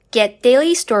Get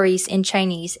daily stories in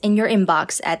Chinese in your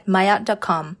inbox at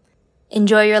maya.com.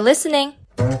 Enjoy your listening!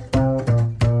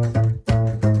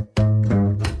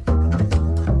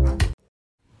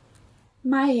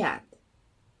 玛雅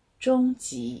终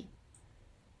极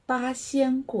八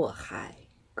仙过海，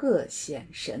各显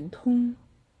神通。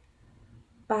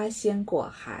八仙过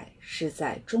海是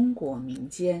在中国民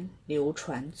间流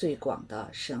传最广的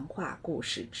神话故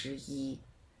事之一。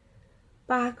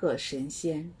8个神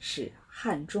仙是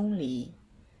汉钟离、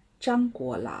张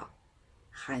国老、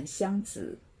韩湘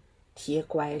子、铁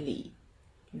拐李、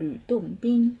吕洞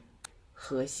宾、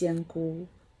何仙姑、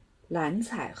蓝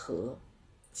采和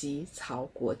及曹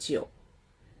国舅。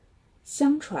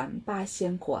相传八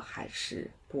仙过海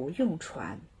时不用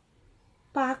船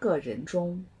，8个人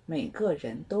中每个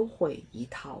人都会一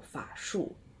套法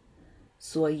术，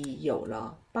所以有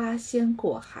了八仙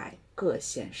过海各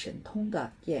显神通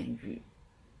的谚语。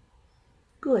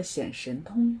各显神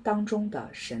通当中的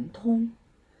神通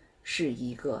是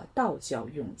一个道教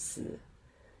用词，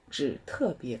指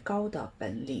特别高的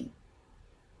本领。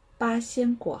八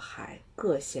仙过海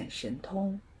各显神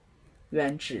通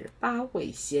原指8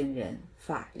位仙人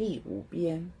法力无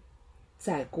边，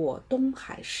在过东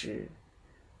海时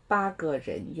8个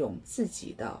人用自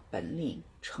己的本领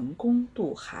成功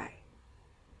渡海。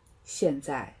现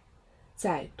在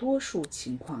在多数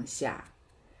情况下，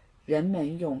人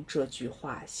们用这句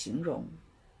话形容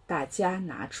大家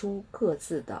拿出各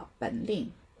自的本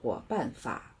领或办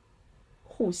法，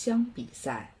互相比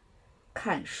赛，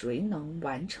看谁能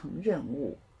完成任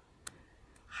务，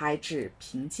还指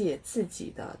凭借自己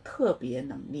的特别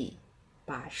能力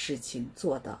把事情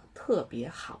做得特别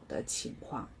好的情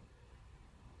况。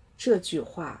这句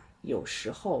话有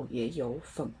时候也有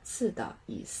讽刺的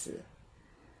意思，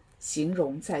形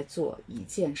容在做一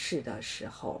件事的时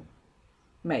候，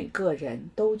每个人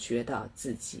都觉得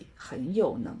自己很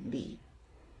有能力，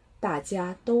大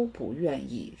家都不愿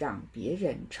意让别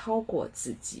人超过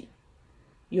自己，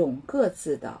用各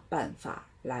自的办法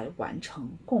来完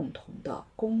成共同的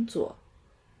工作。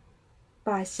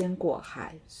八仙过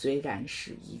海虽然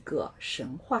是一个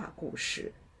神话故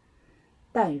事，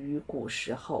但与古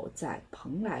时候在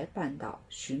蓬莱半岛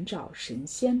寻找神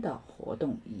仙的活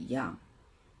动一样，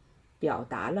表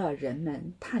达了人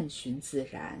们探寻自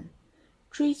然、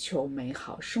追求美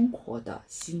好生活的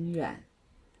心愿。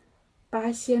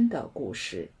八仙的故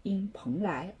事因蓬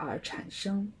莱而产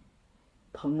生，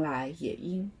蓬莱也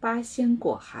因八仙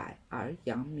过海而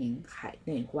扬名海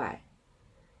内外，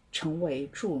成为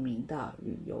著名的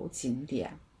旅游景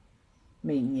点，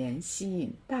每年吸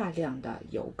引大量的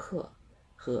游客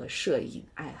和摄影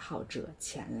爱好者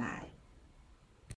前来。